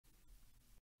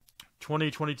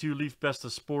2022 Leaf Best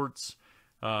of Sports.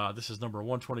 This is number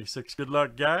 126. Good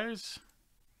luck, guys.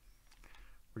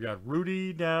 We got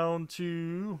Rudy down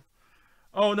to...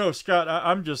 Oh, no, Scott.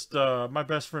 I'm just... my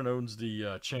best friend owns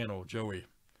the channel, Joey.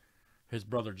 His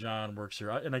brother John works here.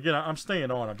 And again, I'm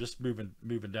staying on. I'm just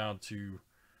moving down to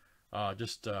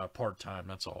just part-time.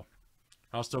 That's all.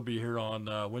 I'll still be here on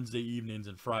Wednesday evenings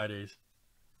and Fridays.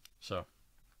 So...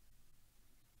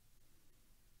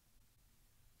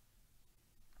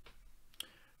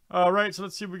 All right, so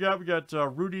let's see what we got. We got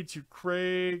Rudy to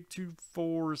Craig, 2,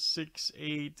 4, 6,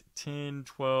 8, 10,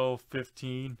 12,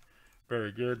 15.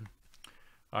 Very good.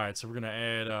 All right, so we're going to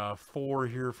add 4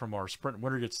 here from our sprint.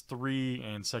 Winner gets 3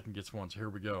 and second gets 1. So here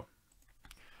we go.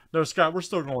 No, Scott, we're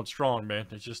still going strong, man.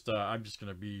 It's just I'm just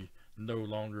going to be no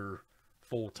longer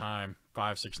full-time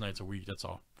 5, 6 nights a week. That's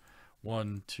all.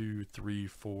 1, 2, 3,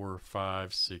 4,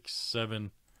 5, 6,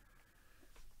 7.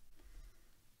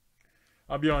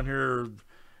 I'll be on here...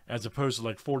 As opposed to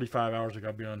like 45 hours ago,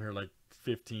 I'll be on here like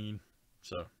 15.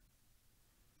 So.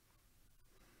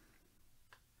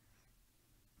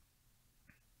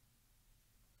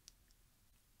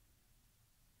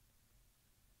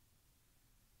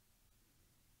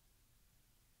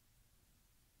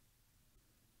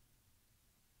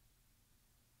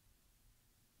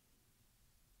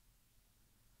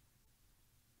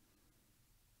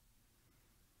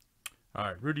 All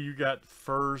right, Rudy, you got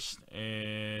first,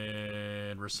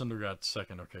 and Rosendo got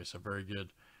second. Okay, so very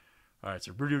good. All right,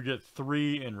 so Rudy will get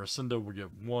 3, and Rosendo will get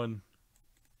 1.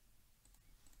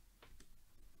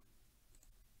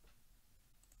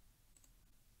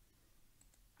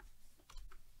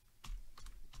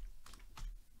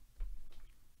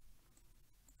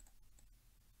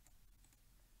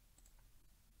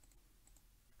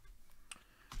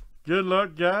 Good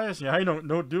luck, guys. Yeah, I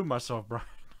don't do myself, Brian.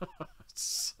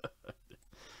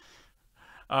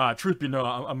 Truth be known,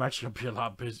 I'm actually gonna be a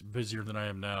lot busier than I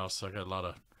am now, so I got a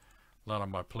lot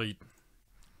on my plate.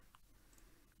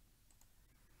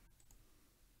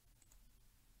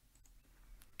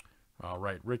 All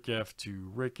right, Rick F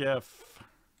to Rick F.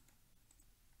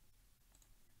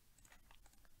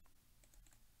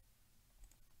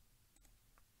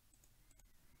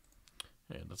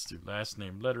 And let's do last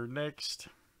name letter next.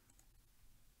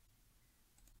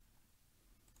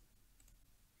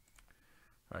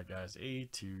 All right, guys, A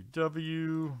to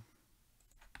W.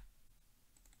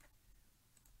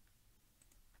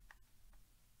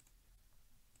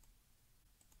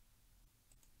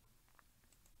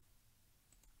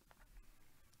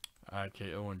 I,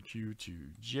 K, O, and Q to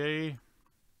J.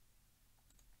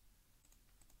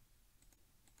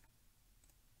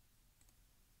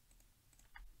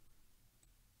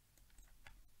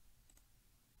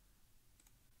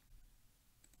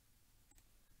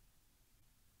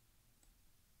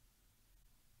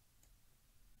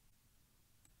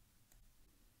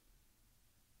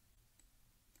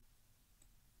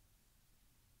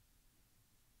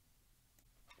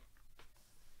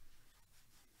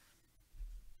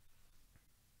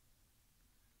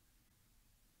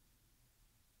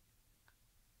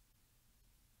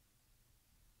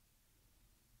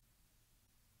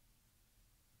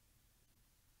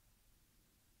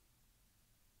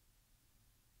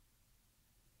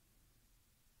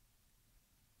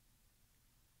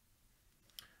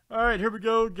 All right, here we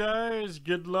go, guys.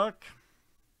 Good luck.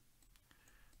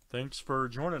 Thanks for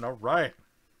joining. All right.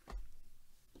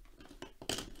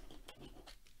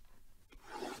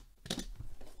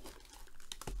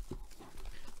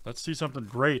 Let's see something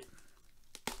great.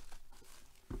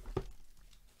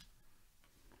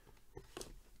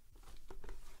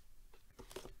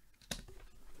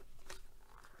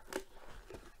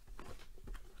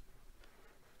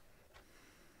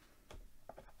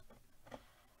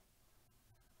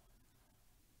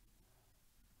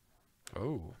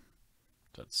 Oh,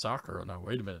 that's soccer. No,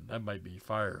 wait a minute. That might be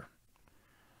fire.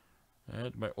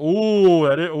 That might. Oh,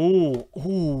 that is.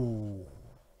 Oh.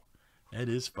 That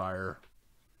is fire.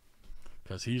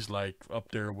 Because he's like up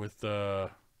there with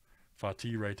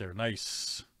Fatih right there.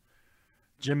 Nice.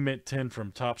 Gem Mint 10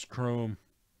 from Topps Chrome.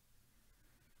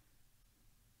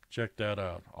 Check that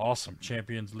out. Awesome.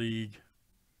 Champions League.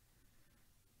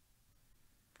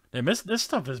 And this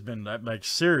stuff has been like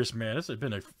serious, man. This has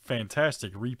been a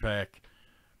fantastic repack.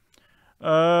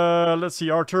 Let's see.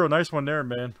 Arturo, nice one there,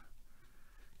 man.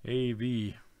 AV.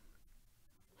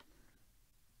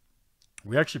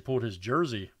 We actually pulled his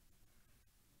jersey.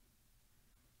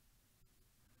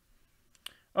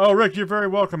 Oh, Rick, you're very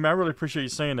welcome, man. I really appreciate you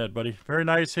saying that, buddy. Very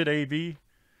nice hit, AV.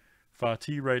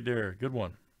 Fatih right there. Good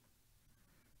one.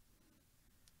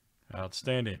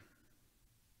 Outstanding.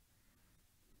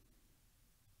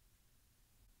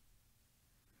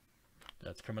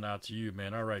 That's coming out to you,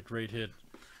 man. All right, great hit.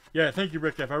 Yeah, thank you,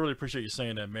 Rick F. I really appreciate you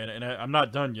saying that, man. And I'm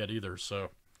not done yet either, so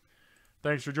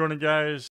thanks for joining, guys.